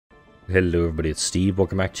Hello everybody, it's Steve.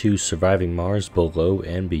 Welcome back to Surviving Mars Below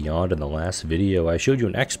and Beyond. In the last video, I showed you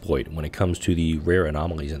an exploit when it comes to the rare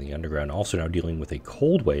anomalies in the underground. Also now dealing with a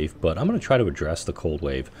cold wave, but I'm going to try to address the cold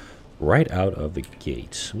wave right out of the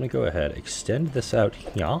gate. I'm going to go ahead, extend this out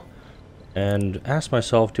here, and ask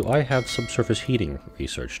myself, do I have subsurface heating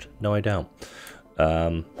researched? No, I don't.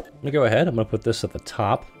 I'm going to go ahead, I'm going to put this at the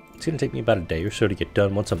top. It's going to take me about a day or so to get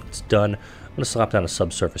done. Once it's done, I'm going to slap down a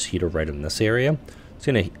subsurface heater right in this area. It's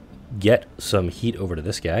going to get some heat over to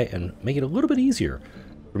this guy and make it a little bit easier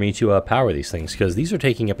for me to power these things, because these are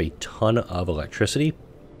taking up a ton of electricity,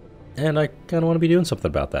 and I kind of want to be doing something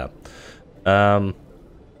about that. I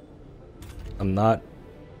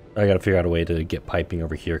gotta figure out a way to get piping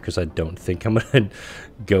over here, because I don't think I'm gonna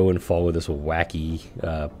go and follow this wacky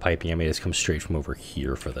piping. I may just come straight from over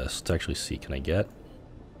here for this. Let's actually see, can I get?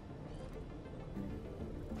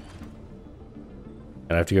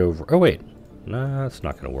 And I have to go over, oh wait. No, that's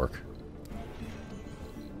not going to work.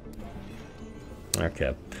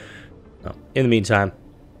 Okay. Well, in the meantime,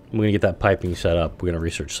 I'm going to get that piping set up. We're going to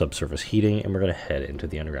research subsurface heating, and we're going to head into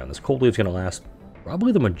the underground. This cold wave is going to last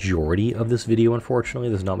probably the majority of this video, unfortunately.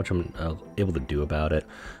 There's not much I'm able to do about it.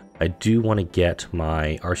 I do want to get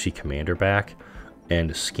my RC Commander back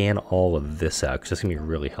and scan all of this out, because that's going to be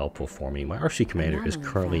really helpful for me. My RC Commander is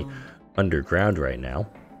currently underground right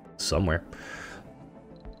now, somewhere.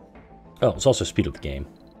 Oh, it's also speed of the game.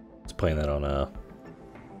 It's playing that on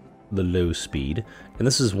the low speed. And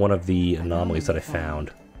this is one of the anomalies that I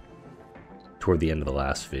found toward the end of the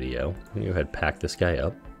last video. I'm gonna go ahead and pack this guy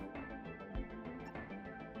up.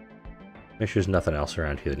 Make sure there's nothing else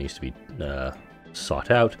around here that needs to be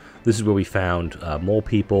sought out. This is where we found mole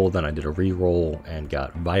people. Then I did a reroll and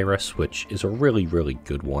got virus, which is a really, really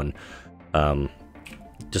good one.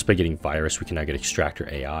 Just by getting virus, we can now get extractor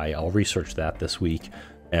AI. I'll research that this week.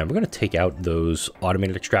 And we're going to take out those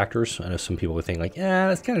automated extractors. I know some people would think like, yeah,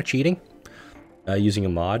 that's kind of cheating, using a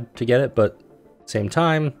mod to get it, but at the same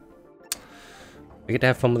time, I get to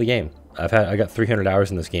have fun with the game. I got 300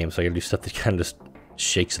 hours in this game, so I got to do stuff that kind of just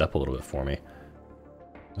shakes it up a little bit for me.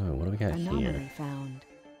 Oh, what do we got here? Found.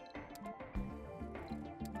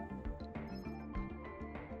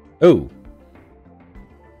 Oh.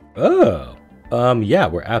 Oh. Yeah,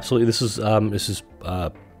 we're absolutely, this is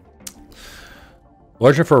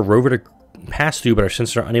large enough for a rover to pass through, but our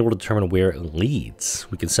sensors are unable to determine where it leads.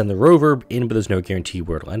 We can send the rover in, but there's no guarantee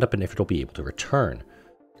where it'll end up and if it'll be able to return.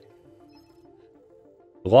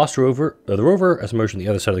 The rover, as emerged on the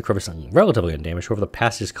other side of the crevice, relatively undamaged. However, the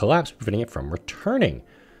passage has collapsed, preventing it from returning.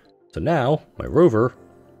 So now, my rover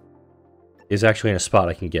is actually in a spot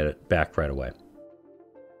I can get it back right away.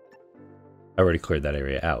 I already cleared that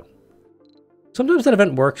area out. Sometimes that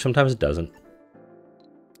event works, sometimes it doesn't.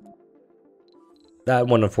 That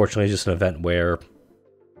one, unfortunately, is just an event where,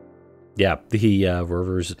 yeah, the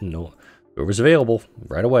rover's available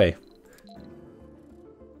right away.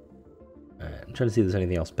 Alright, I'm trying to see if there's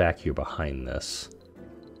anything else back here behind this.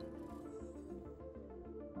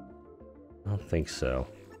 I don't think so.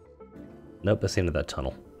 Nope, that's the end of that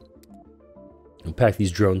tunnel. We'll pack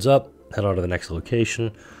these drones up, head on to the next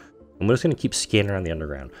location, and we're just going to keep scanning around the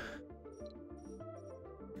underground.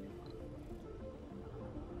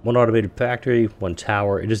 One automated factory, one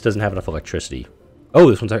tower. It just doesn't have enough electricity. Oh,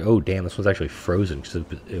 this one's damn, this one's actually frozen because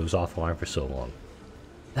it was offline for so long.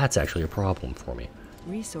 That's actually a problem for me.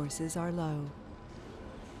 Resources are low.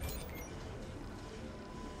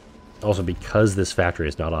 Also, because this factory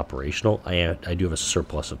is not operational, I do have a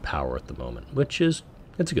surplus of power at the moment, which is,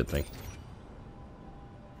 it's a good thing.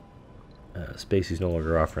 Spacey's no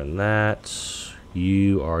longer offering that.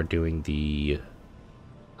 You are doing the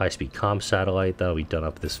high-speed comm satellite. That'll be done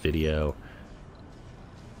up this video.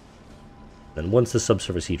 Then once the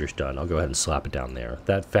subsurface heater's done, I'll go ahead and slap it down there.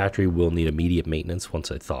 That factory will need immediate maintenance once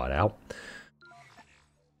I thaw it out.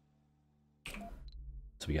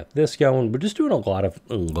 So we got this going. We're just doing a lot of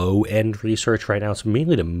low-end research right now. So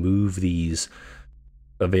mainly to move these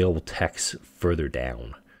available techs further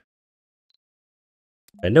down.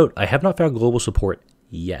 And note, I have not found global support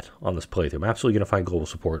yet on this playthrough. I'm absolutely going to find global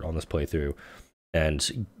support on this playthrough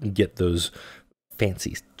and get those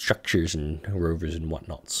fancy structures and rovers and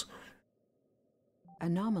whatnots.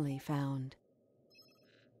 Anomaly found.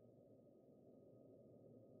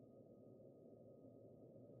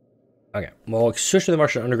 Okay, well, searching the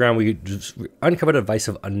Martian underground, we just uncovered a device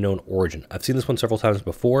of unknown origin. I've seen this one several times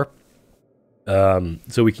before. So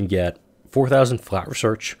we can get 4,000 flat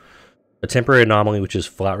research, a temporary anomaly, which is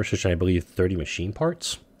flat research, and I believe 30 machine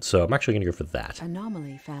parts. So I'm actually going to go for that.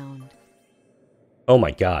 Anomaly found. Oh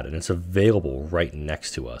my god, and it's available right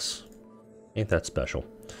next to us. Ain't that special.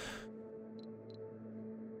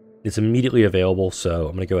 It's immediately available, so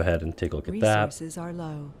I'm going to go ahead and take a look at that. Resources are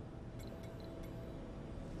low.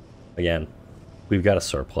 Again, we've got a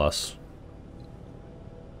surplus.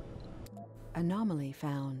 Anomaly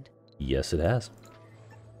found. Yes, it has.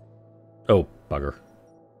 Oh, bugger.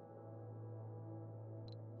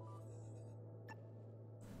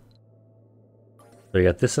 So you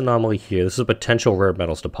got this anomaly here. This is a potential rare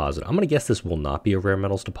metals deposit. I'm going to guess this will not be a rare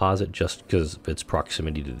metals deposit just because of its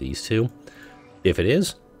proximity to these two. If it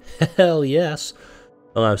is, hell yes.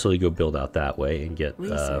 I'll absolutely go build out that way and get...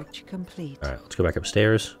 Research complete. Alright, let's go back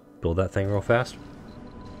upstairs. Build that thing real fast.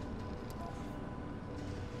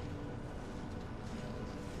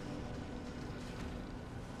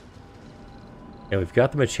 And we've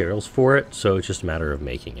got the materials for it, so it's just a matter of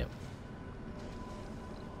making it.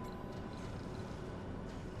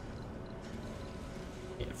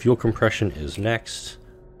 Fuel compression is next,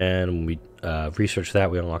 and when we research that,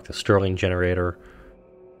 we unlock the Stirling generator.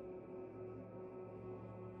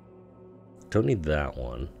 Don't need that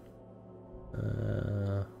one.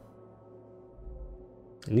 I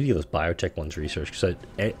need to get those biotech ones researched, because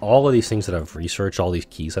all of these things that I've researched, all these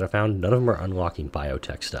keys that I found, none of them are unlocking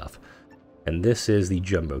biotech stuff. And this is the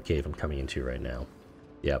jumbo cave I'm coming into right now.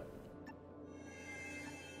 Yep.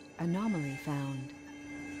 Anomaly found.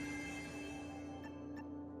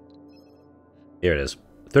 Here it is.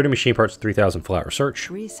 30 machine parts, 3,000 flat research.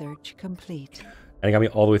 Research complete. And it got me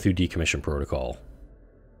all the way through decommission protocol.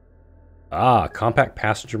 Ah, compact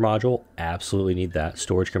passenger module. Absolutely need that.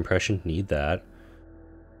 Storage compression. Need that.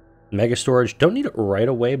 Mega storage. Don't need it right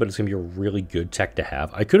away, but it's going to be a really good tech to have.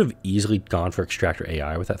 I could have easily gone for Extractor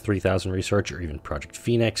AI with that 3,000 research, or even Project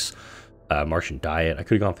Phoenix, Martian Diet. I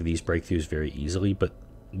could have gone for these breakthroughs very easily, but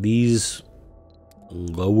these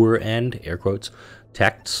lower end, air quotes,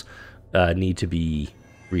 techs need to be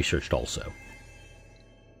researched also.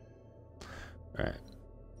 Alright.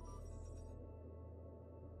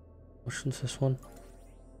 Which one's this one?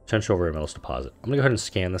 Potential rare metals deposit. I'm going to go ahead and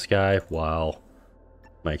scan this guy while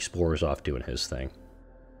my explorer's off doing his thing.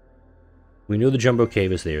 We know the jumbo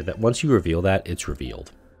cave is there. That once you reveal that, it's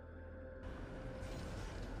revealed.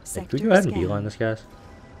 Hey, can we go ahead and beeline this, guys?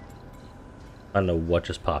 I don't know what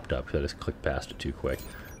just popped up. I just clicked past it too quick.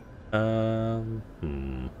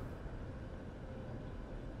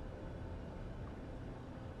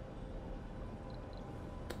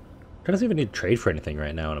 That doesn't even need to trade for anything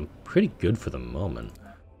right now, and I'm pretty good for the moment.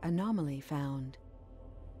 Anomaly found.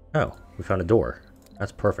 Oh, we found a door.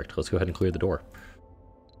 That's perfect. Let's go ahead and clear the door.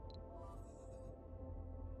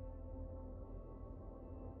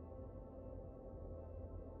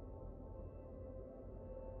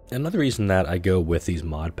 Another reason that I go with these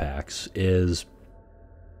mod packs is,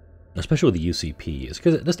 especially with the UCP, is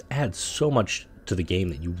because it just adds so much to the game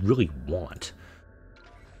that you really want.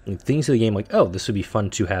 And things in the game like, oh, this would be fun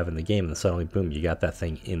to have in the game, and then suddenly, boom, you got that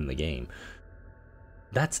thing in the game.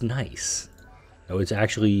 That's nice. Oh, it's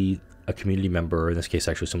actually a community member, in this case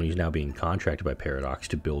actually someone who's now being contracted by Paradox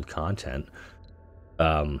to build content,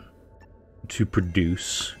 to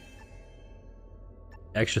produce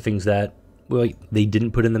extra things that, well, they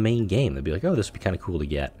didn't put in the main game. They'd be like, oh, this would be kind of cool to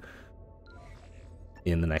get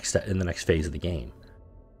in the next phase of the game.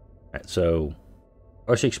 All right, so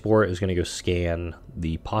RC Explorer is going to go scan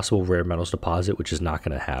the possible rare metals deposit, which is not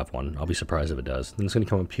going to have one. I'll be surprised if it does. Then it's going to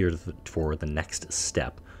come up here for the next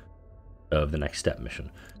step of the next step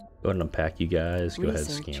mission. Go ahead and unpack you guys. Go ahead and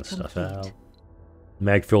scan stuff out.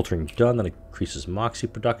 Mag filtering done. That increases Moxie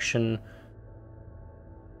production.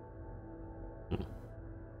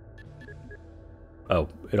 Oh,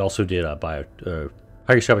 it also did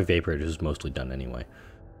hygroscopic vapor, which is mostly done anyway.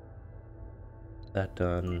 That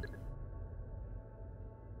done.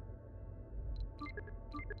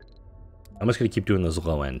 I'm just going to keep doing those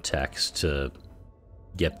low-end techs to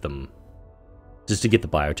get them, just to get the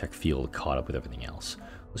biotech field caught up with everything else.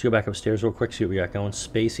 Let's go back upstairs real quick, see what we got going.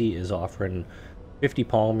 Spacey is offering 50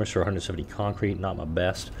 polymers for 170 concrete, not my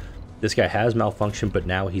best. This guy has malfunctioned, but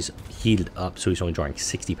now he's heated up, so he's only drawing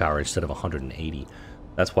 60 power instead of 180.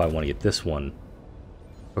 That's why I want to get this one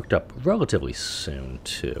hooked up relatively soon,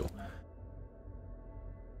 too.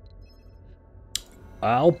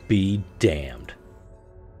 I'll be damned.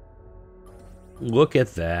 Look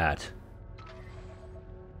at that.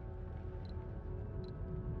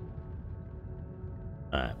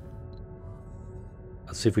 Alright.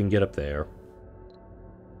 Let's see if we can get up there.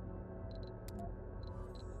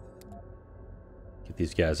 Get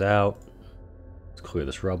these guys out. Let's clear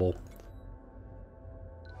this rubble.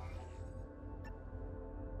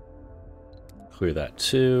 Clear that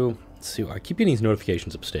too. Let's see. I keep getting these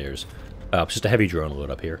notifications upstairs. It's just a heavy drone load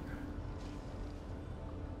up here.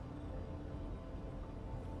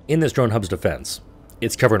 in this drone hub's defense,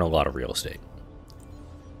 it's covering a lot of real estate.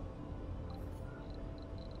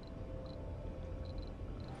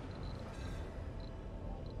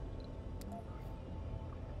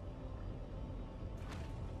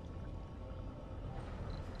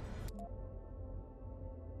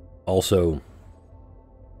 Also,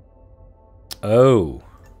 oh,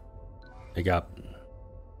 they got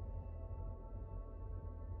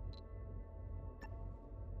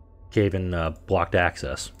gave blocked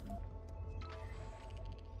access.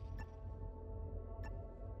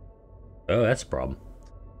 Oh, that's a problem.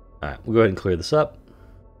 Alright, we'll go ahead and clear this up.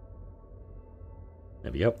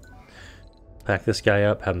 There we go. Pack this guy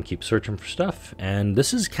up, have him keep searching for stuff, and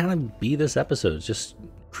this is kind of be this episode. It's just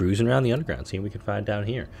cruising around the underground, seeing what we can find down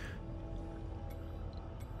here.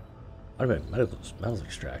 Might have those metals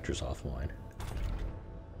extractors offline.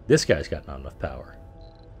 This guy's got not enough power.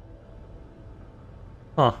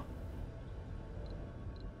 Huh.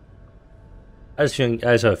 I just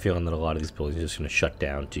have a feeling that a lot of these buildings are just going to shut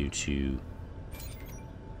down due to...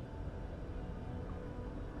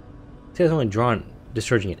 This guy's only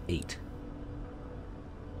discharging at 8.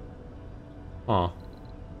 Huh.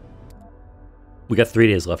 We got 3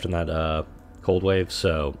 days left in that cold wave,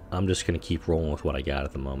 so I'm just going to keep rolling with what I got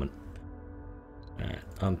at the moment. Alright,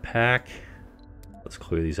 unpack. Let's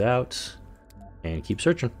clear these out and keep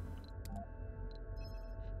searching.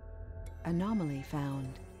 Anomaly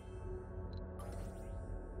found.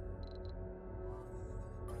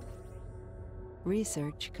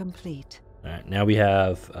 Research complete. Alright, now we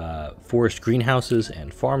have forest greenhouses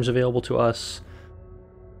and farms available to us.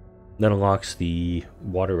 That unlocks the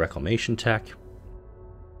water reclamation tech.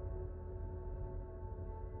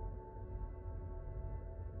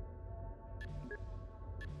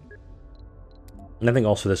 And I think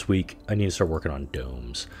also this week, I need to start working on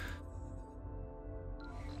domes.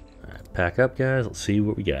 Alright, pack up, guys. Let's see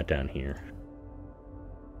what we got down here.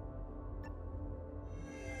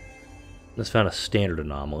 Just found a standard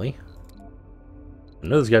anomaly. I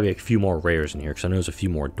know there's got to be a few more rares in here, because I know there's a few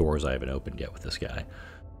more doors I haven't opened yet with this guy.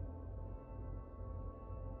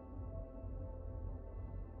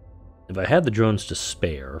 If I had the drones to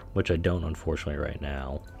spare, which I don't unfortunately right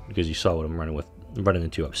now, because you saw what I'm running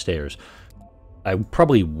into upstairs, I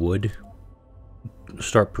probably would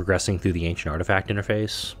start progressing through the ancient artifact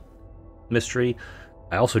interface mystery.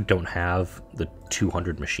 I also don't have the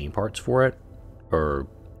 200 machine parts for it, or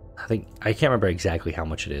I can't remember exactly how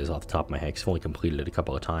much it is off the top of my head, because I've only completed it a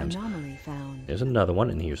couple of times. Anomaly found. There's another one,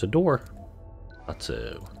 and here's a door. Let's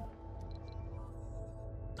oh,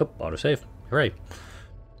 autosave. Hooray.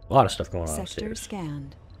 A lot of stuff going on Sector upstairs.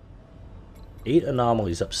 Scanned. 8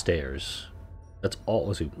 anomalies upstairs. That's all.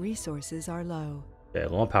 Let's see. Resources are low. Okay,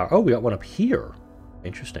 low on power. Oh, we got one up here.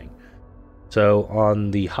 Interesting. So on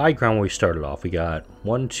the high ground where we started off, we got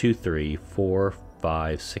 1, 2, 3, 4,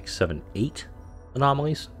 5, 6, 7, 8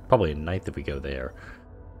 anomalies. Probably a 9th if we go there.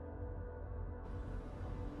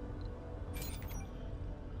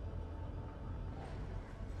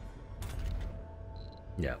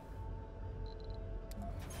 Yeah.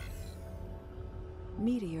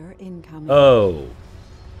 Meteor incoming. Oh.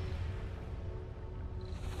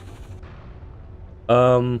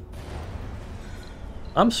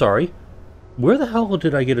 I'm sorry. Where the hell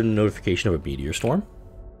did I get a notification of a meteor storm?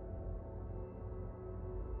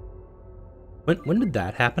 When did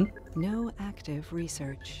that happen? No active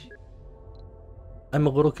research. I'm a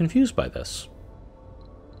little confused by this.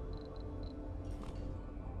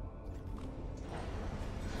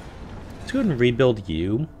 Let's go ahead and rebuild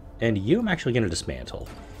you. And you I'm actually going to dismantle.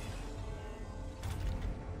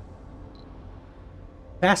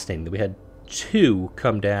 Fascinating that we had 2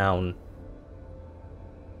 come down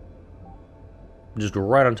just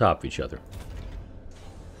right on top of each other.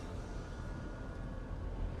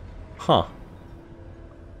 Huh.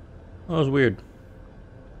 That was weird.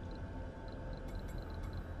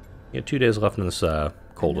 We got 2 days left in this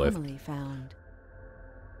cold wave. Anomaly found.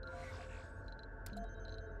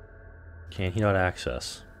 Can he not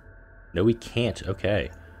access? No, we can't.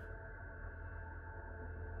 Okay.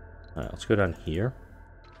 Alright, let's go down here.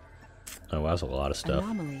 Oh, wow, that's a lot of stuff.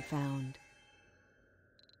 Anomaly found.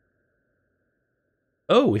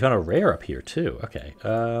 Oh, we found a rare up here, too. Okay,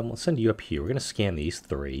 let's send you up here. We're going to scan these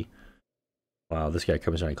 3. Wow, this guy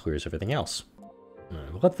comes down and clears everything else.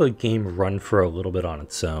 We'll let the game run for a little bit on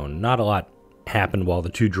its own. Not a lot happened while the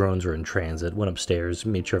 2 drones were in transit. Went upstairs,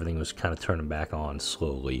 made sure everything was kind of turning back on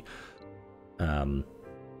slowly. A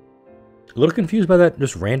little confused by that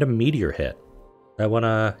just random meteor hit. That one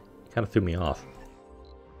kind of threw me off.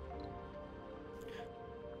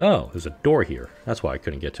 Oh, there's a door here. That's why I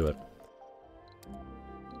couldn't get to it.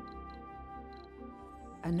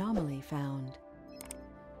 Anomaly found.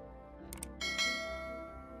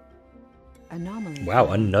 Anomaly Wow,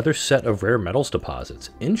 found. another set of rare metals deposits.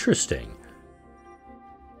 Interesting.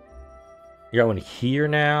 You got one here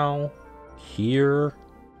now. Here.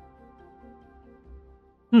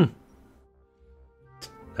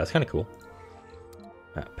 That's kind of cool.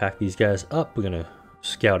 Pack these guys up. We're going to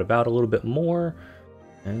scout about a little bit more.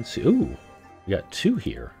 And see. Ooh, we got 2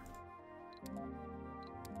 here.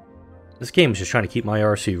 This game is just trying to keep my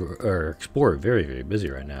RC or Explorer very, very busy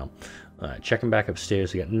right now. Checking back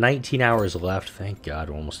upstairs. We got 19 hours left. Thank God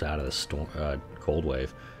we're almost out of this storm, cold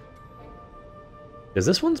wave. Because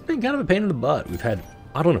this one's been kind of a pain in the butt. We've had,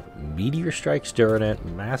 I don't know, meteor strikes during it,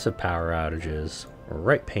 massive power outages.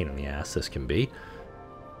 Right pain in the ass this can be.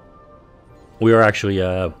 We are actually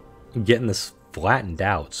getting this flattened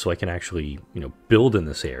out so I can actually, build in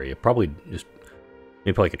this area. Probably just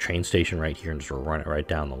maybe put like a train station right here and just run it right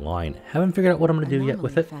down the line. Haven't figured out what I'm going to do yet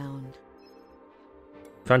with it.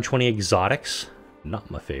 Found 20 exotics.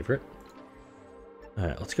 Not my favorite.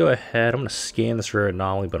 Alright, let's go ahead. I'm going to scan this rare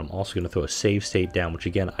anomaly, but I'm also going to throw a save state down, which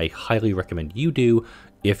again, I highly recommend you do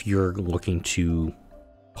if you're looking to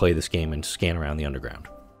play this game and scan around the underground.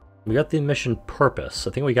 We got the mission purpose.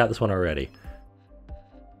 I think we got this one already.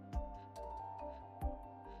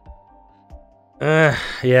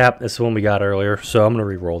 Yeah, it's the one we got earlier, so I'm going to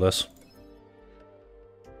re-roll this.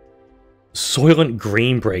 Soylent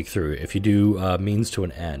Green Breakthrough, if you do means to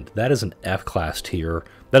an end. That is an F-class tier.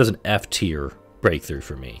 That is an F-tier breakthrough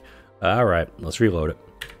for me. Alright, let's reload it.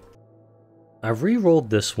 I've re-rolled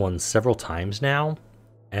this one several times now,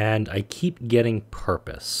 and I keep getting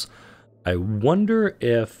purpose. I wonder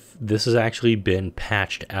if this has actually been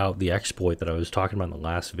patched out, the exploit that I was talking about in the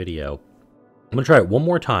last video. I'm going to try it one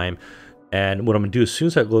more time. And what I'm going to do, as soon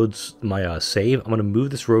as that loads my save, I'm going to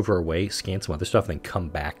move this rover away, scan some other stuff, and then come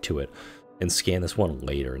back to it and scan this one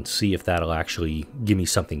later and see if that'll actually give me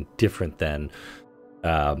something different than...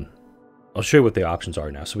 I'll show you what the options are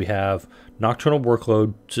now. So we have Nocturnal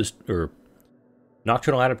Workload, or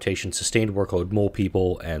Nocturnal Adaptation, Sustained Workload, Mole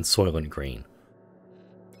People, and Soylent Green.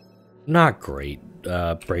 Not great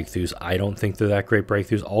breakthroughs. I don't think they're that great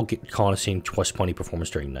breakthroughs. I'll get Colonistine plus 20 performance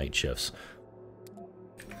during night shifts.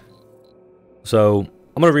 So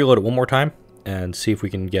I'm going to reload it one more time and see if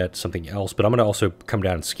we can get something else, but I'm going to also come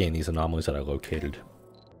down and scan these anomalies that I located.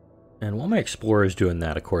 And while my Explorer is doing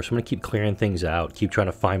that, of course, I'm going to keep clearing things out, keep trying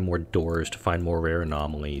to find more doors, to find more rare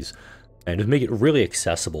anomalies, and just make it really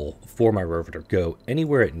accessible for my rover to go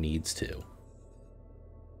anywhere it needs to.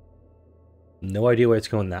 No idea why it's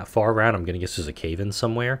going that far around. I'm going to guess there's a cave-in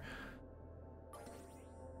somewhere.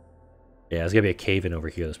 Yeah, there's going to be a cave-in over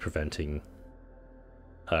here that's preventing...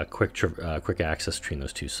 quick access between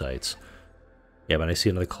those two sites. Yeah, but I see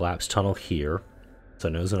another collapsed tunnel here. So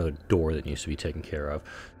I know there's another door that needs to be taken care of.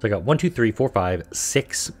 So I got 1, 2, 3, 4, 5,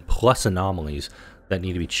 6 plus anomalies that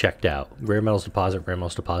need to be checked out. Rare metals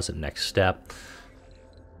deposit, next step.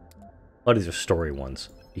 A lot of these are story ones.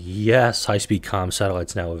 Yes, high-speed comm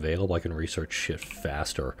satellites now available. I can research shit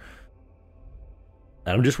faster.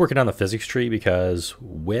 And I'm just working on the physics tree because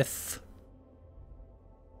with...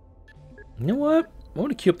 You know what? I want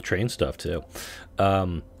to queue up the train stuff, too.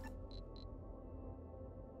 The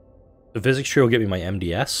physics tree will get me my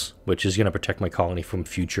MDS, which is going to protect my colony from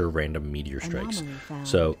future random meteor strikes.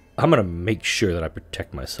 So I'm going to make sure that I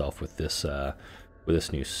protect myself with this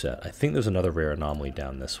new set. I think there's another rare anomaly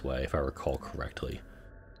down this way, if I recall correctly.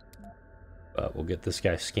 But we'll get this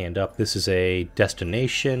guy scanned up. This is a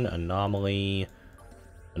destination, anomaly.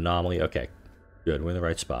 Okay, good. We're in the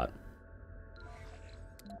right spot.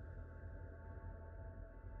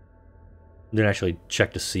 Didn't actually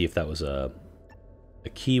check to see if that was a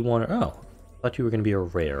key one. Oh, I thought you were going to be a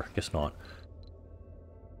rare. Guess not.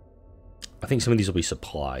 I think some of these will be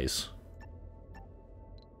supplies.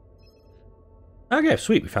 Okay,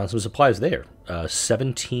 sweet. We found some supplies there.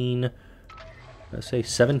 17... Let's say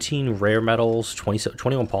 17 rare metals,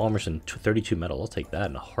 21 polymers, and 32 metal. I'll take that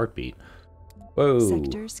in a heartbeat. Whoa.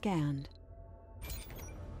 Sector scanned.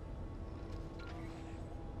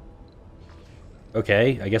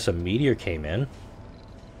 Okay, I guess a meteor came in.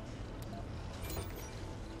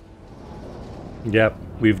 Yep,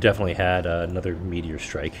 we've definitely had another meteor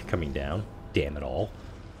strike coming down. Damn it all.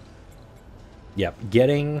 Yep,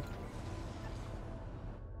 getting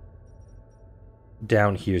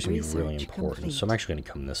down here is going to be really important. Complete. So I'm actually going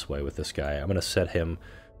to come this way with this guy. I'm going to set him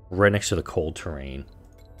right next to the cold terrain.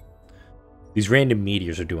 These random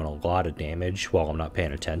meteors are doing a lot of damage while I'm not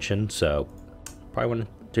paying attention, so probably want to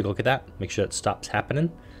take a look at that, make sure it stops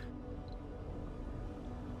happening.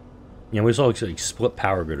 You know, we saw like split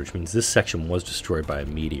power grid, which means this section was destroyed by a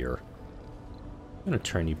meteor. I'm going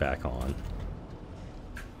to turn you back on.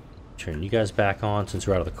 Turn you guys back on since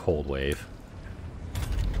we're out of the cold wave.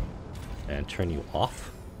 And turn you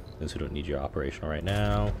off since we don't need you operational right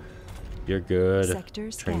now. You're good.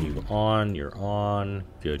 Sector Turn you scanned. on. You're on.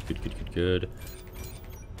 Good, good, good, good, good.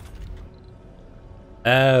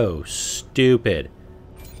 Oh, stupid.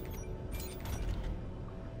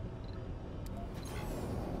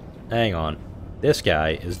 Hang on. This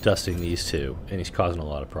guy is dusting these two, and he's causing a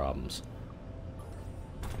lot of problems.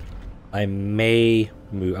 I may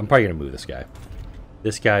move. I'm probably going to move this guy.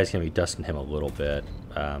 This guy's going to be dusting him a little bit.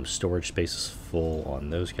 Storage space is full on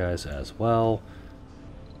those guys as well.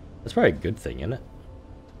 That's probably a good thing, isn't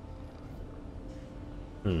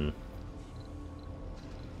it?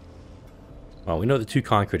 Well, we know the 2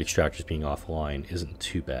 concrete extractors being offline isn't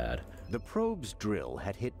too bad. The probe's drill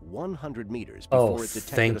had hit 100 meters before Oh, it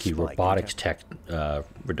detected thank a you. spike. Robotics tech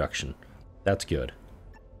reduction. That's good.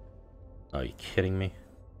 Oh, are you kidding me?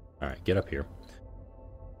 Alright, get up here.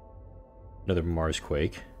 Another Mars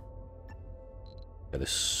quake. Yeah,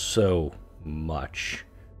 there's so much.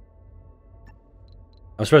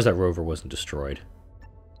 I'm surprised that rover wasn't destroyed.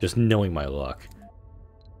 Just knowing my luck.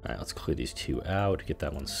 Alright, let's clear these 2 out. Get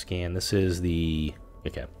that one scanned. This is the...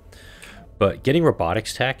 Okay. But getting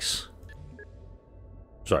robotics techs...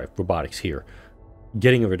 Sorry, robotics here.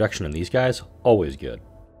 Getting a reduction in these guys, always good.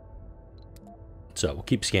 So, we'll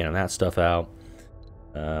keep scanning that stuff out.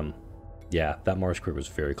 Yeah, that Mars quake was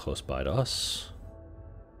very close by to us.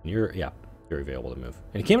 And you're, yeah, very available to move.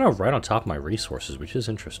 And it came out right on top of my resources, which is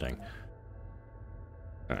interesting.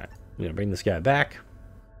 Alright, I'm going to bring this guy back.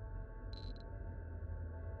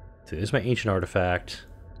 So there's my ancient artifact.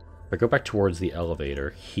 If I go back towards the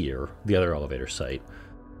elevator here, the other elevator site,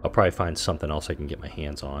 I'll probably find something else I can get my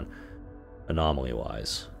hands on,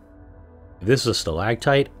 anomaly-wise. If this is a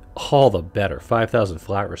stalactite, all the better. 5,000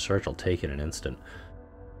 flat research, I'll take in an instant.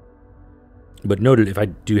 But noted, if I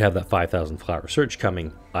do have that 5,000 flat research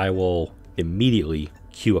coming, I will immediately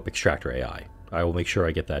queue up Extractor AI. I will make sure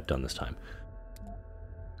I get that done this time.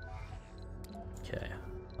 Okay,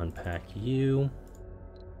 unpack you.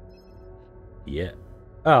 Yeah.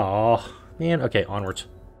 Oh, man. Okay, onwards.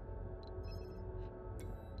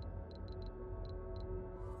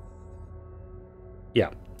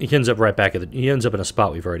 Yeah, he ends up right back at the... He ends up in a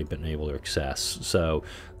spot we've already been able to access. So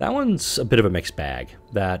that one's a bit of a mixed bag.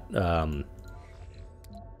 That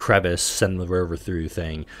crevice, send the rover through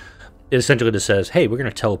thing, it essentially just says, hey, we're going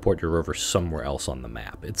to teleport your rover somewhere else on the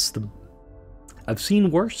map. It's the... I've seen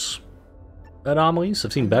worse anomalies.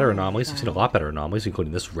 I've seen better anomalies. I've seen a lot better anomalies,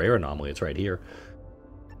 including this rare anomaly. It's right here.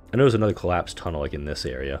 I know there's another collapsed tunnel like in this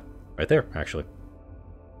area. Right there, actually.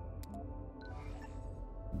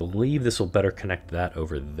 I believe this will better connect that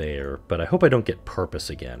over there, but I hope I don't get Purpose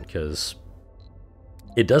again, because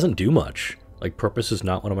it doesn't do much. Like, Purpose is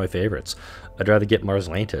not one of my favorites. I'd rather get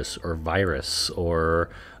Marslantis, or Virus, or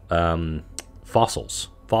Fossils.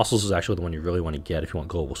 Fossils is actually the one you really want to get if you want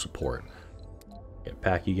global support. Okay,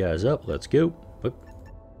 pack you guys up. Let's go. Whoop.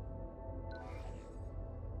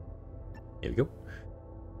 Here we go.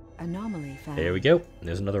 Anomaly found. There we go.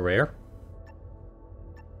 There's another rare.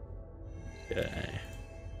 Okay.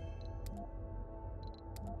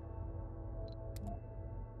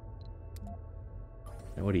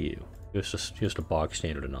 And what are you? Just a bog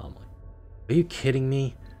standard anomaly. Are you kidding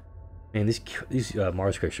me? Man, these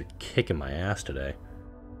Mars quakes are kicking my ass today.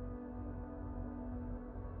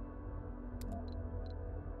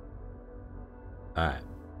 Alright.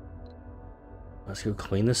 Let's go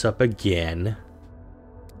clean this up again.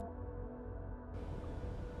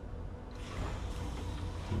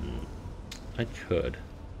 I could.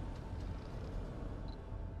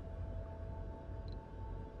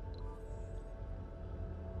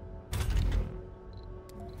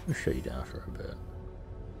 I'll shut you down for a bit.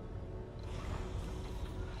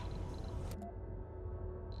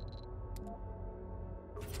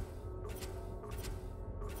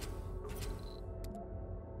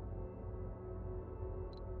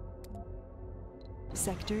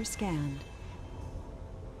 Sector scanned.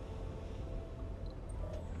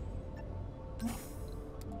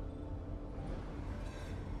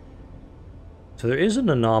 So there is an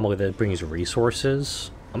anomaly that brings resources.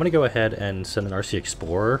 I'm going to go ahead and send an RC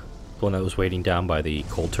Explorer, the one that was waiting down by the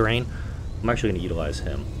cold terrain. I'm actually going to utilize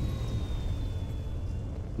him.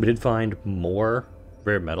 We did find more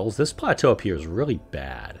rare metals. This plateau up here is really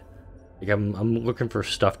bad. Like I'm looking for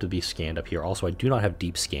stuff to be scanned up here. Also, I do not have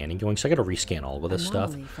deep scanning going, so I got to rescan all of this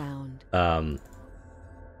stuff. Found.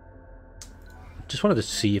 Just wanted to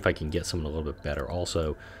see if I can get something a little bit better.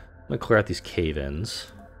 Also, I'm going to clear out these cave-ins.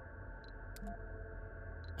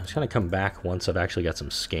 I'm just going to come back once I've actually got some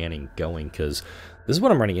scanning going, because this is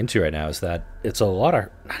what I'm running into right now, is that it's a lot of,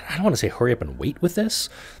 I don't want to say hurry up and wait with this,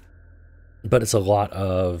 but it's a lot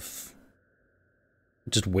of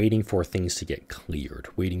just waiting for things to get cleared,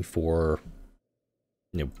 waiting for,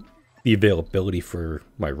 you know, the availability for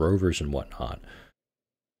my rovers and whatnot.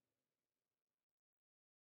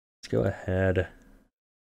 Let's go ahead.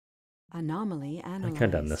 Anomaly I analyzed.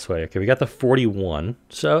 kind of done this way. Okay, we got the 41,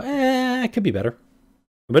 so it could be better.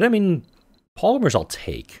 But I mean, polymers I'll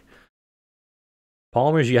take.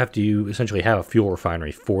 Polymers, you have to essentially have a fuel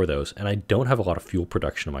refinery for those, and I don't have a lot of fuel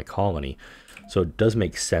production in my colony, so it does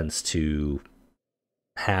make sense to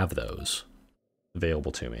have those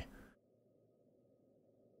available to me.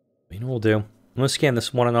 You know what we'll do? I'm going to scan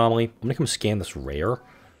this one anomaly. I'm going to come scan this rare,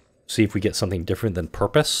 see if we get something different than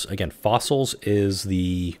purpose. Again, fossils is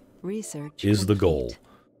the goal.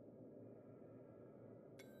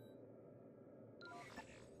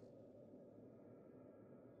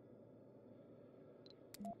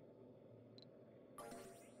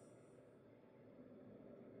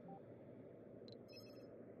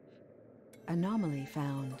 Anomaly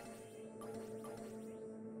found.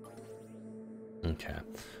 Okay.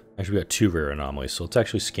 Actually, we got 2 rare anomalies, so let's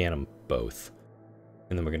actually scan them both.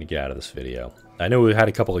 And then we're going to get out of this video. I know we had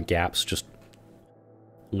a couple of gaps just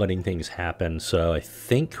letting things happen, so I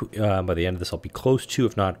think by the end of this I'll be close to,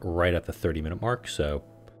 if not right at the 30-minute mark, so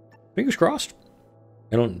fingers crossed.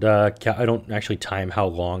 I don't actually time how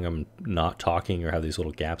long I'm not talking or have these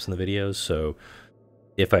little gaps in the videos, so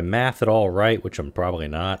if I math it all right, which I'm probably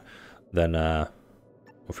not, then we'll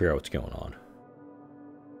figure out what's going on.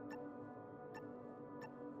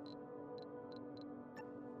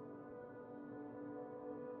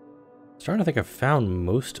 Starting to think I've found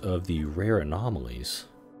most of the rare anomalies.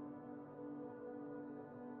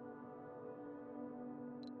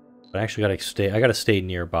 But I actually gotta stay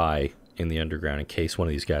nearby in the underground in case one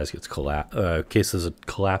of these guys gets in case there's a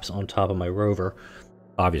collapse on top of my rover.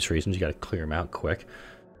 Obvious reasons, you gotta clear them out quick.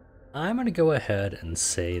 I'm gonna go ahead and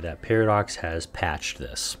say that Paradox has patched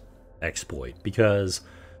this exploit, because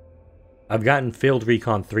I've gotten failed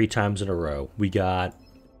recon 3 times in a row. We got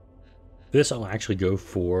this. I'll actually go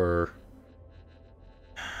for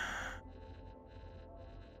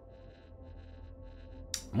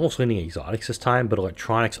I'm almost leaning exotics this time, but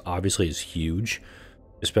electronics obviously is huge,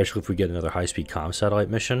 especially if we get another high-speed comm satellite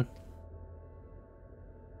mission.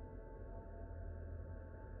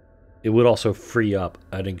 It would also free up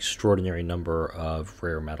an extraordinary number of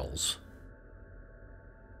rare metals.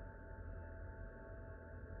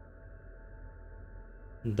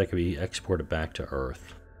 That could be exported back to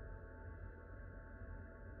Earth.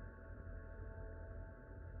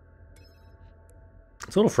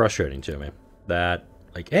 It's a little frustrating to me that,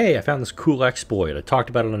 like, hey, I found this cool exploit. I talked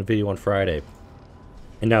about it on a video on Friday.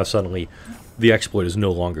 And now suddenly the exploit is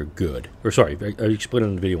no longer good. Or sorry, I explained it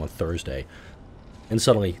on the video on Thursday. And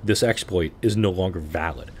suddenly this exploit is no longer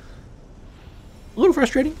valid. A little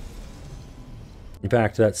frustrating. In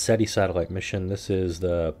fact, that SETI satellite mission, this is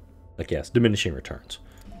the, I guess, diminishing returns.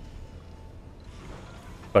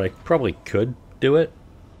 But I probably could do it.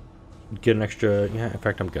 Get an extra, yeah, in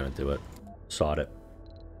fact, I'm going to do it. Sod it.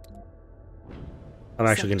 I'm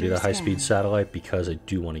actually going to do the high-speed satellite because I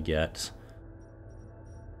do want to get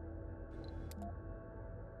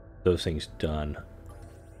those things done.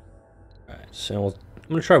 Alright, so I'm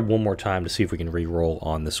going to try one more time to see if we can re-roll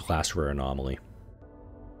on this last rare anomaly.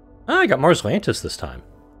 Ah, I got Mars Atlantis this time.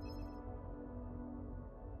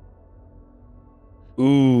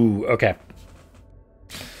 Ooh, okay.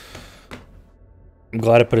 I'm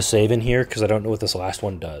glad I put a save in here because I don't know what this last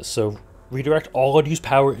one does. So, redirect all unused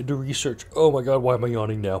power into research. Oh my god, why am I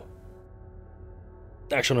yawning now?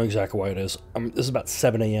 Actually, I know exactly why it is. This is about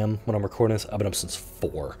 7 a.m. when I'm recording this. I've been up since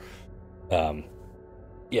 4.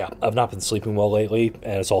 Yeah, I've not been sleeping well lately,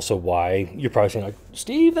 and it's also why you're probably saying, like,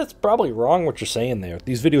 Steve, that's probably wrong what you're saying there.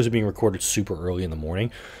 These videos are being recorded super early in the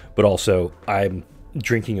morning, but also I'm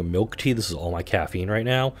drinking a milk tea. This is all my caffeine right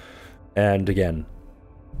now, and again,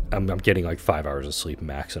 I'm getting like 5 hours of sleep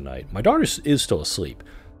max a night. My daughter is still asleep.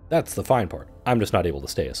 That's the fine part. I'm just not able to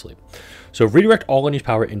stay asleep. So redirect all unused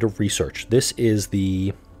power into research. This is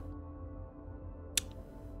the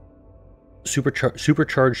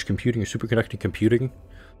supercharged computing or superconducting computing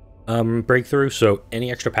breakthrough. So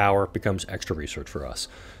any extra power becomes extra research for us.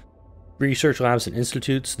 Research labs and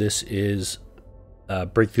institutes. This is a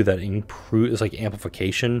breakthrough that improves, like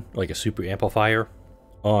amplification, like a super amplifier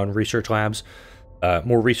on research labs.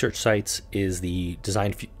 More research sites is the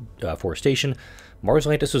design forestation. Mars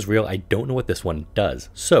Atlantis is real. I don't know what this one does.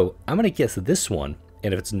 So I'm going to guess this one.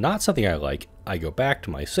 And if it's not something I like, I go back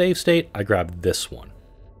to my save state. I grab this one.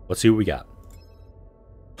 Let's see what we got.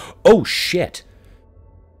 Oh, shit.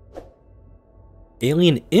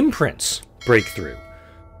 Alien imprints breakthrough.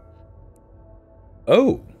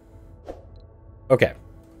 Oh. Okay.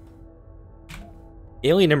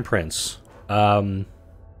 Alien imprints.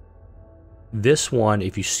 This one,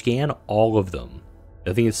 if you scan all of them,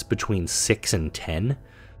 I think it's between 6 and 10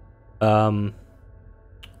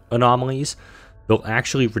 anomalies, they'll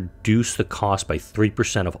actually reduce the cost by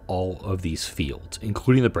 3% of all of these fields,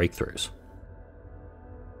 including the breakthroughs.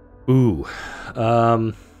 Ooh.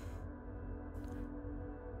 I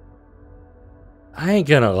ain't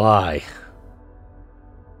gonna lie.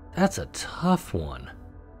 That's a tough one.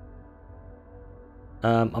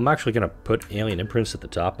 I'm actually gonna put alien imprints at the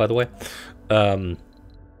top, by the way.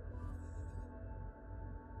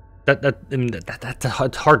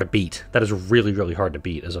 That's hard to beat. That is really, really hard to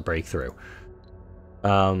beat as a breakthrough. They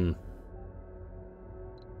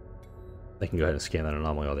can go ahead and scan that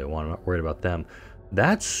anomaly all they want. I'm not worried about them.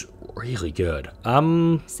 That's really good.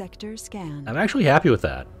 Sector scan. I'm actually happy with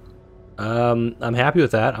that. I'm happy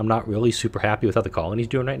with that. I'm not really super happy with how the colony's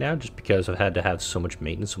doing right now, just because I've had to have so much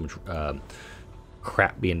maintenance, so much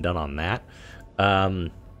crap being done on that.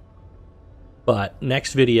 But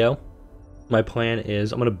next video, my plan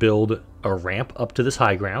is I'm going to build a ramp up to this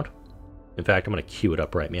high ground. In fact, I'm going to queue it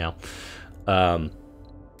up right now. I'm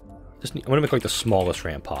going to make like the smallest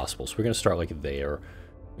ramp possible. So we're going to start like there.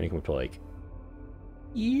 I'm going to come up to like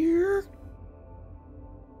here.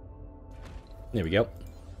 There we go.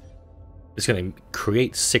 It's going to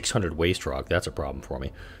create 600 waste rock. That's a problem for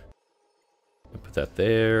me. I'll put that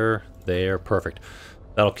there, there, perfect.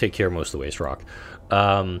 That'll take care of most of the waste rock.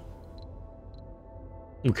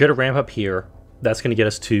 We'll get a ramp up here. That's going to get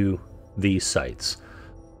us to these sites.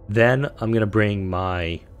 Then I'm going to bring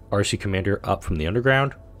my RC commander up from the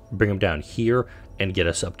underground, bring him down here, and get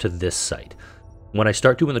us up to this site. When I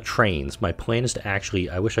start doing the trains, my plan is to actually,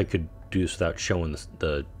 I wish I could do this without showing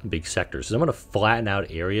the big sectors. So I'm going to flatten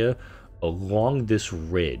out area along this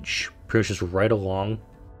ridge, pretty much just right along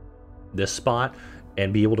this spot,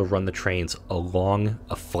 and be able to run the trains along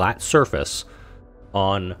a flat surface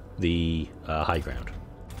on the high ground.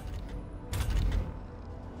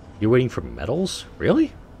 You're waiting for metals?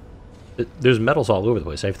 Really? There's metals all over the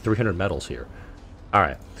place. I have 300 metals here.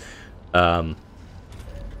 Alright.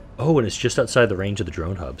 Oh, and it's just outside the range of the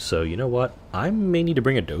drone hub. So, you know what? I may need to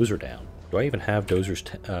bring a dozer down. Do I even have dozer's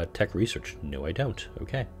tech research? No, I don't.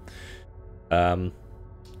 Okay. That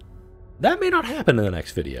may not happen in the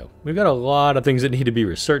next video. We've got a lot of things that need to be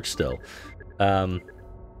researched still.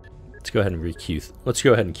 Let's go ahead and let's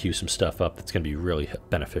go ahead and queue some stuff up that's going to be really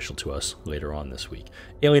beneficial to us later on this week.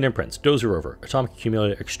 Alien imprints, dozer rover, atomic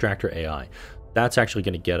accumulator, extractor AI. That's actually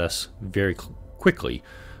going to get us very quickly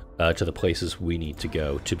to the places we need to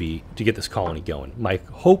go to get this colony going. My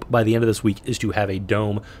hope by the end of this week is to have a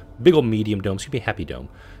dome, big old medium dome. It's going to be a happy dome,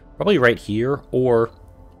 probably right here, or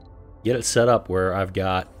get it set up where I've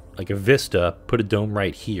got like a vista, put a dome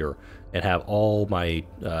right here, and have all my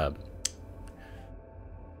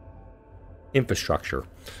infrastructure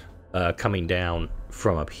coming down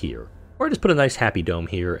from up here. Or just put a nice happy dome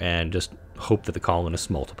here and just hope that the colonists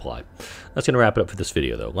multiply. That's going to wrap it up for this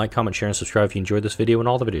video, though. Like, comment, share, and subscribe if you enjoyed this video and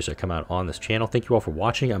all the videos that come out on this channel. Thank you all for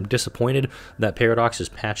watching. I'm disappointed that Paradox has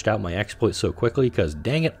patched out my exploit so quickly, because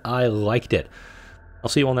dang it, I liked it. I'll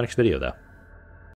see you all in the next video, though.